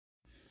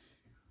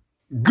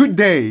Good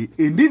day.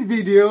 In this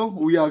video,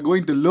 we are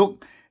going to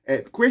look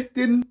at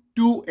question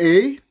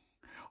 2A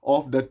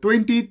of the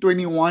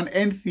 2021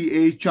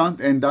 NCEA Chance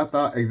and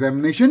Data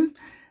Examination.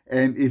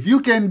 And if you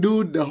can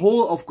do the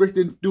whole of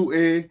question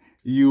 2A,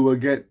 you will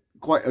get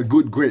quite a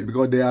good grade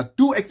because there are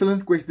two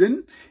excellent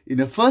questions. In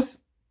the first,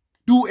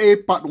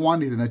 2A part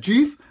 1 is an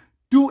achieve,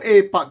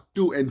 2A part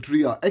 2 and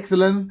 3 are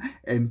excellent,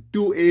 and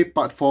 2A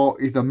part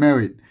 4 is a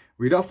merit.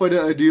 Without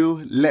further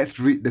ado, let's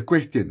read the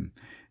question.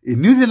 In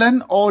New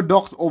Zealand, all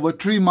dogs over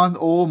 3 months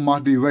old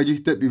must be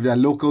registered with their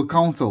local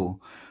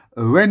council.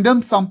 A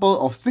random sample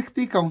of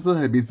 60 councils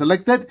has been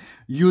selected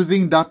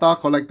using data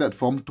collected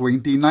from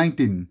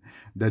 2019.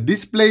 The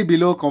display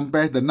below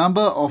compares the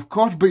number of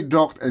crossbreed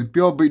dogs and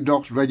purebred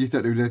dogs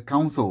registered with the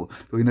council.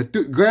 So in the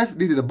graph,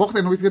 this is the box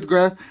and whiskers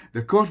graph.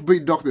 The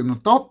crossbreed dogs is on the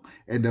top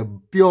and the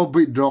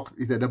purebred dogs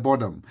is at the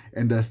bottom.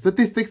 And the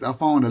statistics are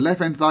found on the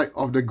left-hand side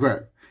of the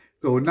graph.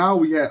 So now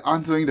we are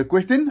answering the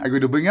question. I'm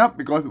going to bring up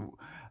because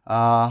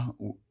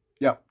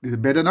this is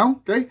better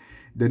now. Okay.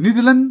 The New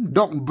Zealand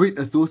Dog Breed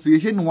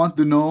Association wants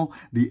to know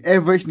the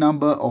average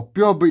number of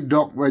purebred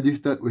dogs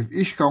registered with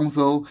each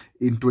council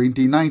in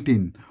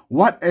 2019.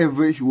 What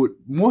average would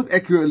most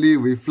accurately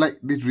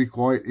reflect this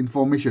required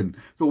information?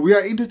 So we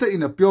are interested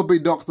in a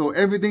purebred dog, so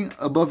everything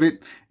above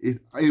it is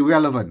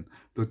irrelevant.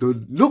 So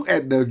to look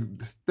at the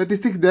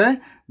statistics there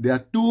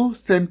are two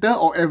center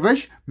or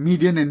average,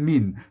 median and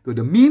mean. So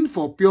the mean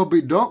for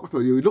purebred dog, so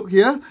you look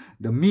here,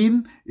 the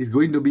mean is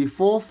going to be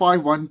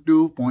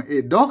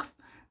 4512.8 dogs.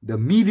 The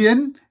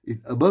median is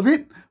above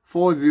it,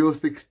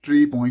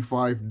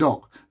 4063.5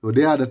 dogs. So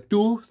they are the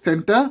two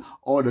center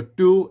or the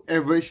two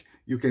average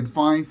you can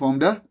find from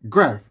the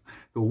graph.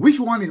 So which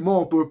one is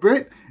more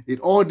appropriate? It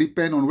all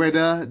depends on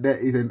whether there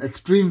is an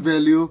extreme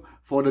value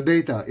for the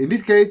data. In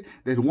this case,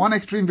 there's one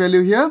extreme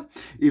value here.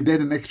 If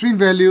there's an extreme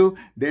value,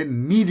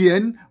 then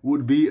median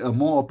would be a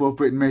more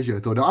appropriate measure.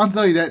 So the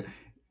answer is that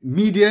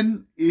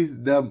median is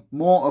the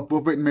more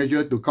appropriate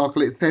measure to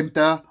calculate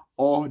center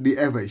or the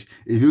average.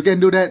 If you can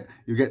do that,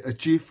 you get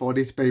achieved for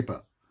this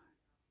paper.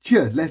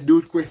 Cheers. Let's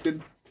do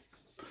question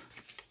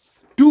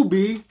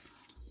 2B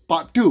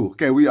part 2.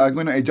 Okay, we are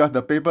going to adjust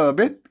the paper a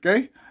bit.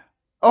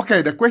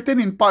 Okay, the question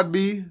in part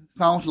B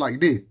sounds like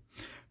this.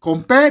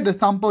 Compare the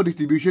sample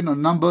distribution of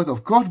numbers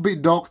of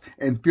crossbreed dogs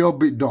and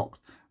purebred dogs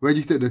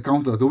registered at the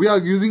council. So we are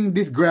using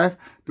this graph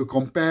to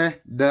compare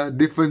the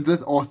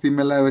differences or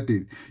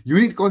similarities. You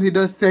need to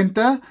consider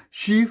center,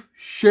 shift,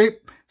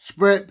 shape,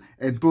 spread,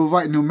 and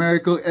provide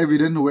numerical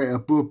evidence where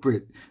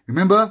appropriate.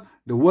 Remember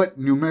the word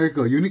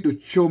numerical. You need to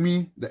show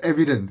me the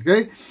evidence.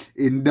 Okay.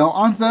 In the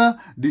answer,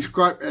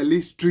 describe at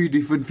least 3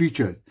 different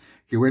features.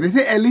 Okay. When I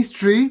say at least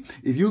 3,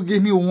 if you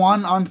give me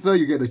one answer,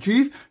 you get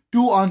achieve.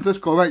 2 answers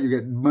correct, you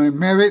get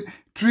merit.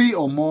 3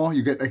 or more,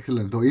 you get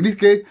excellent. So in this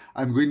case,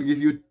 I'm going to give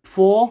you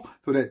 4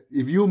 so that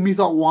if you miss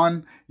out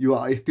 1, you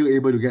are still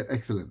able to get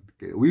excellent.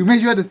 Okay. We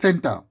measure the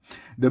center.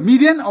 The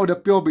median of the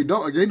purebred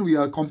dog, again, we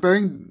are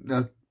comparing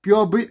the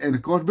purebred and the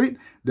crossbreed.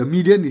 The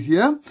median is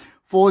here.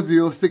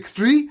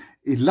 4063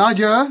 is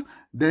larger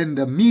than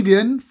the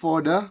median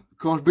for the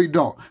crossbreed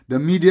dog. The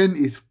median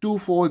is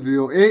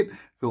 2408.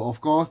 So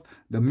of course,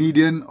 the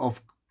median of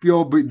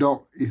purebred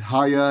dog is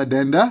higher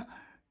than the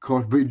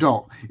crossbreed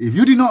dog. If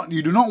you do not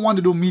want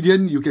to do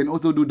median, you can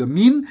also do the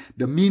mean.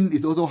 The mean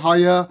is also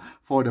higher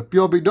for the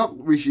purebred dog,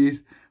 which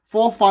is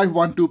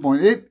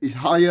 4512.8 is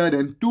higher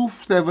than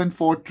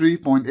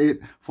 2743.8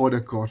 for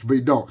the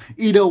crossbreed dog.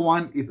 Either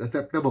one is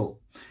acceptable.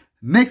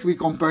 Next, we're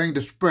comparing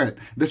the spread.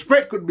 The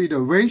spread could be the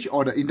range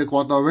or the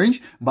interquartile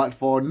range, but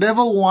for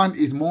level 1,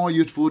 it's more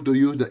useful to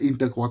use the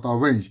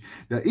interquartile range.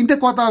 The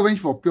interquartile range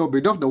for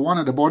purebred dog, the one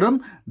at the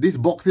bottom, this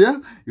box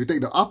here, you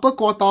take the upper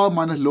quartile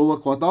minus lower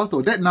quartile.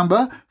 So that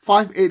number,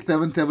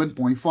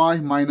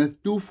 5877.5 minus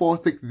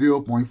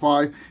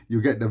 2460.5,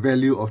 you get the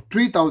value of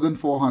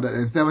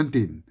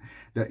 3417.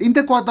 The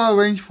interquartile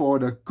range for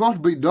the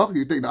crossbreed dog,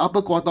 you take the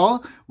upper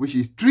quartile, which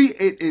is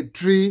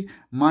 3883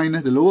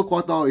 minus the lower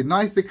quartile is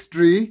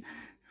 963.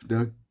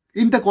 The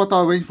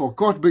interquartile range for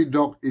crossbreed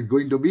dog is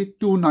going to be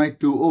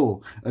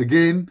 2920.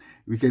 Again,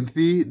 we can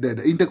see that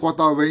the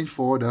interquartile range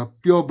for the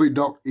purebred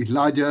dog is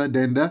larger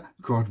than the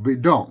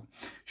crossbreed dog.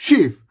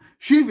 Shift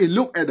is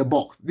look at the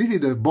box. This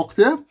is the box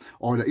here,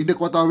 or the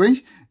interquartile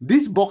range.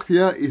 This box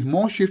here is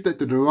more shifted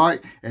to the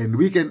right, and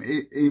we can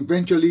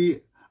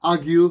eventually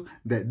argue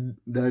that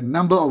the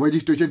number of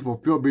registration for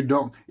purebred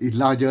dog is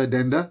larger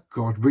than the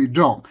crossbreed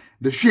dog.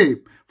 The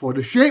shape. For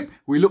the shape,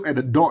 we look at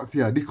the dots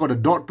here. This is called a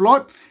dot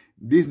plot.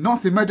 This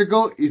not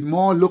symmetrical, is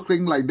more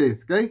looking like this.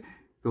 Okay.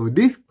 So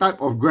this type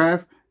of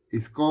graph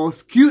is called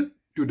skewed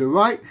to the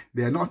right.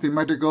 They are not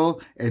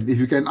symmetrical. And if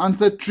you can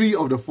answer 3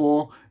 of the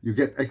 4, you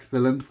get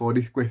excellent for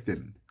this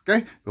question.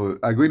 Okay. So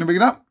I'm going to bring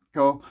it up.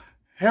 So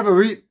have a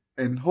read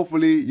and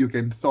hopefully you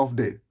can solve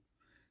this.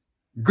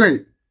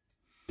 Great.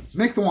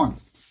 Next one.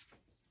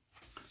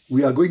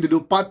 We are going to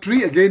do part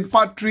 3. Again,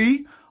 part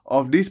 3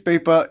 of this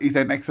paper is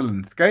an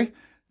excellence. Okay.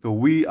 So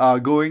we are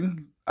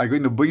I'm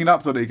going to bring it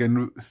up so that you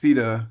can see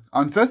the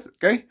answers.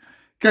 Okay.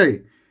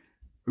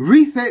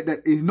 we said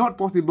that it's not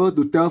possible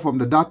to tell from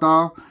the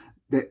data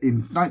that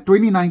in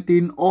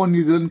 2019, all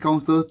New Zealand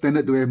councils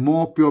tended to have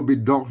more pure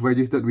breed dogs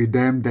registered with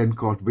them than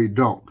crossbreed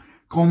dogs.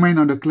 Comment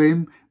on the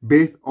claim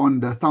based on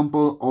the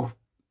sample of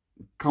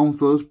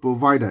councils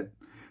provided.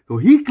 So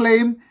he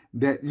claimed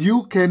that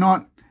you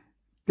cannot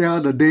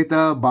tell the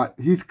data, but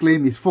his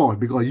claim is false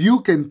because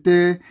you can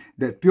tell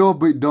that pure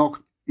breed dogs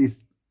is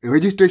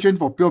registration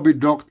for pure breed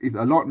dogs is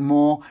a lot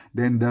more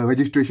than the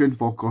registration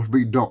for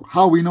crossbreed dog.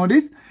 How we know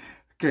this?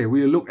 Okay,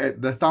 we'll look at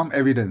some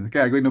evidence.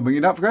 Okay, I'm going to bring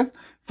it up first.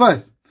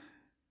 First,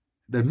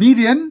 the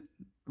median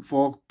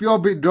for pure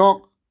breed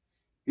dog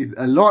is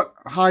a lot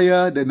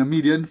higher than the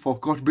median for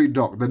crossbreed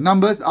dog. The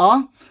numbers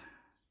are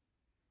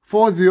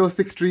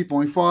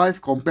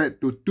 4063.5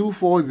 compared to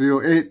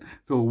 2408.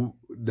 So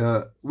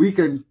we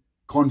can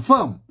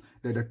confirm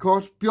that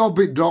the pure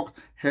breed dog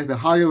has a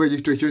higher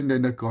registration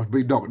than the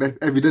crossbreed dog. That's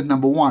evidence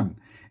number one.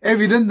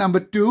 Evidence number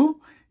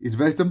two is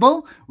very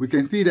simple. We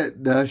can see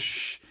that the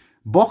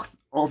box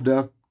of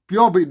the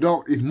pure breed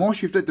dog is more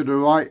shifted to the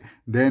right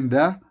than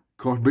the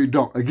crossbreed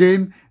dog.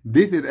 Again,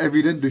 this is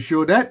evidence to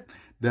show that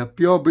the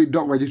pure breed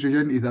dog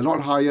registration is a lot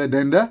higher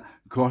than the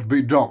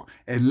crossbreed dog.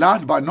 And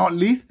last but not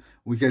least,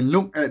 we can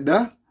look at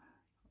the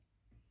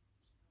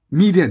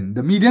median.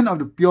 The median of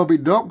the pure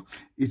breed dog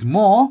is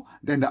more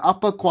than the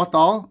upper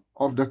quartile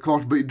of the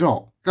crossbreed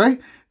dog.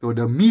 Okay, so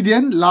the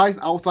median lies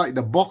outside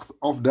the box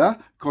of the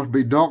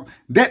crossbreed dog.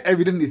 That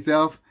evidence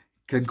itself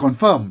can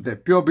confirm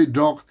that pure breed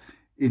dogs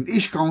in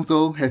each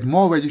council has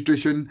more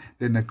registration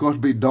than the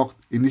crossbreed dogs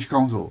in each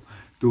council.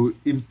 To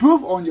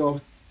improve on your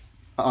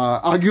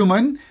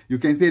argument, you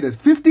can say that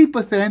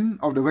 50%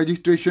 of the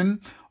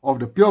registration of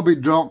the pure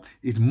breed dog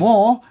is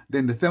more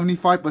than the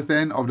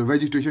 75% of the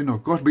registration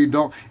of crossbreed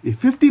dog. If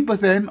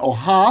 50% or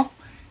half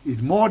is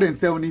more than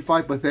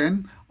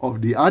 75%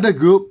 of the other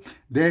group,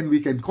 then we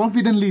can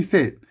confidently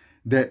say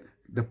that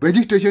the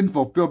registration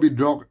for pure breed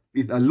dog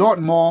is a lot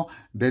more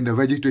than the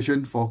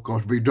registration for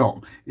crossbreed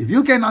dog. If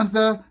you can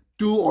answer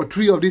 2 or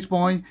 3 of these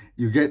points,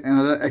 you get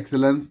another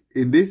excellence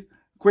in this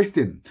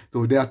question.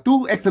 So there are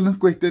 2 excellence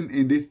questions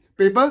in this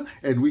paper,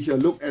 and we shall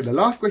look at the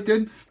last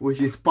question,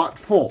 which is part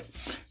 4.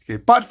 Okay,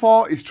 part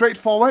 4 is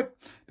straightforward.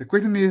 The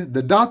question is,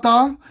 the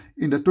data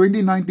in the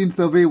 2019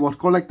 survey was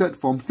collected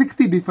from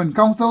 60 different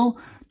councils.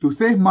 To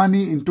save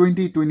money in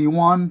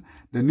 2021,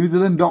 the New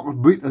Zealand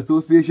Dog Breed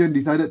Association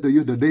decided to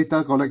use the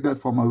data collected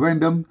from a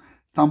random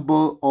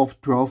sample of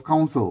 12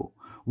 councils.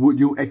 Would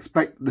you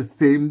expect the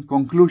same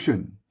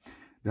conclusion?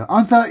 The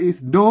answer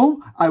is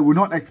no, I would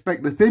not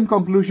expect the same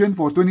conclusion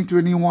for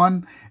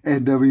 2021,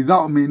 and the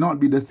result may not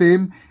be the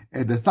same,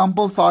 and the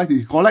sample size, if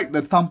you collect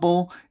the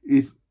sample,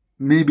 is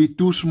maybe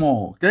too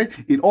small. Okay,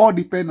 it all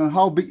depends on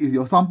how big is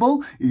your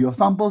sample. If your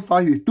sample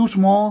size is too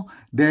small,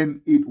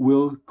 then it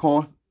will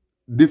cause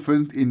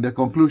difference in the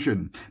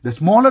conclusion. The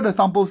smaller the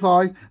sample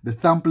size, the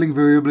sampling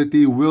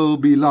variability will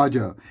be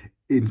larger.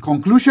 In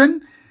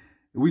conclusion,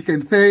 we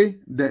can say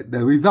that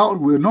the result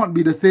will not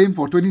be the same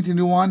for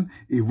 2021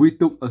 if we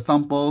took a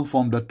sample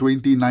from the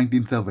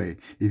 2019 survey.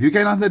 If you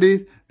can answer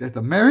this, that's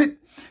a merit.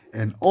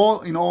 And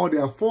all in all,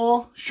 there are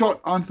 4 short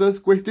answers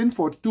questions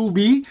for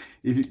 2B.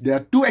 If there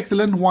are 2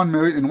 excellent, 1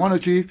 merit and 1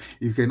 achieve,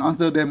 if you can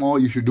answer them all,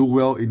 you should do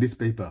well in this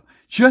paper.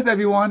 Cheers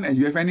everyone, and if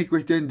you have any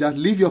question, just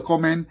leave your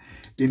comment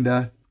in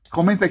the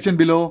comment section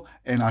below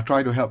and I'll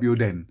try to help you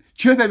then.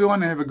 Cheers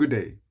everyone and have a good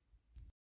day.